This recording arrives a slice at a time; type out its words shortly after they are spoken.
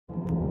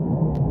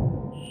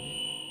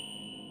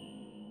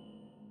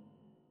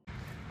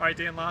All right,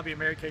 Dan Labbe and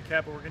Mary Kay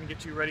Cabot, we're going to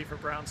get you ready for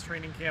Browns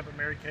training camp at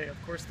Mary Kay.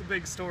 Of course, the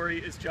big story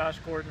is Josh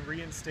Gordon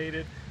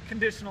reinstated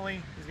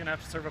conditionally. He's going to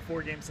have to serve a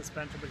 4-game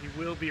suspension, but he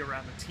will be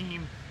around the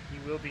team.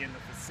 He will be in the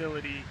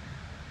facility.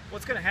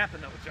 What's going to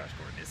happen, though, with Josh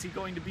Gordon? Is he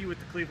going to be with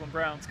the Cleveland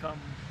Browns come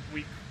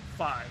week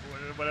 5,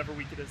 or whatever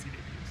week it is he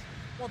debuts?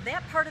 Well,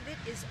 that part of it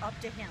is up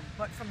to him.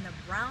 But from the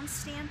Browns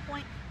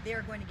standpoint, they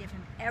are going to give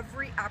him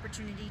every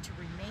opportunity to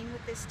remain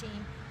with this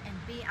team and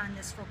be on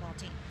this football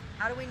team.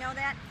 How do we know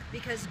that?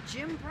 Because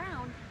Jim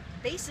Brown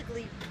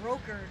basically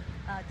brokered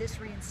this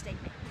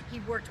reinstatement.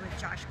 He worked with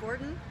Josh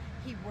Gordon,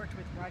 he worked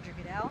with Roger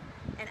Goodell,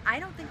 and I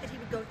don't think that he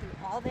would go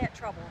through all that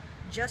trouble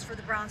just for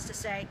the Browns to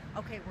say,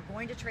 okay, we're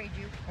going to trade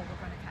you or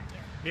we're going to cut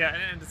you. Yeah,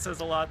 and it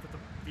says a lot that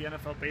the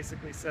NFL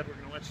basically said, we're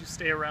going to let you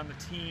stay around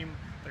the team.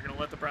 They're going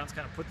to let the Browns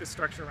kind of put this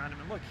structure around him.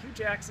 And look, Hugh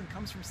Jackson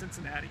comes from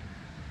Cincinnati.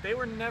 They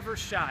were never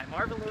shy.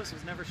 Marvin Lewis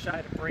was never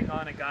shy to bring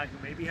on a guy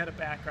who maybe had a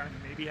background,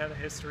 who maybe had a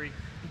history.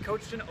 He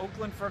coached in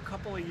Oakland for a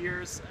couple of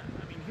years.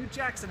 I mean, Hugh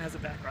Jackson has a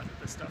background with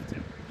this stuff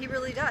too. He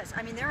really does.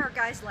 I mean, there are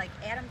guys like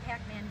Adam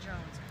Pac-Man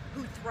Jones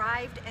who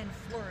thrived and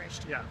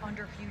flourished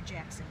under Hugh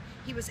Jackson.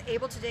 He was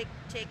able to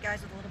take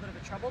guys with a little bit of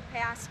a troubled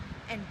past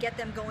and get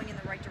them going in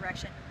the right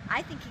direction.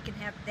 I think he can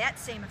have that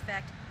same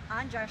effect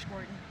on Josh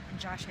Gordon, and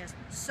Josh has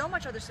so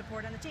much other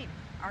support on the team.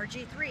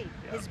 RG3,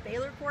 his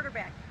Baylor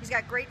quarterback. He's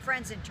got great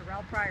friends in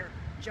Terrell Pryor,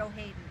 Joe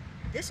Hayden.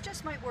 This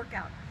just might work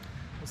out.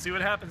 We'll see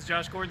what happens,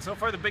 Josh Gordon. So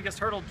far, the biggest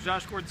hurdle to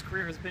Josh Gordon's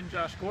career has been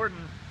Josh Gordon.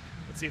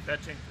 Let's see if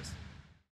that changes.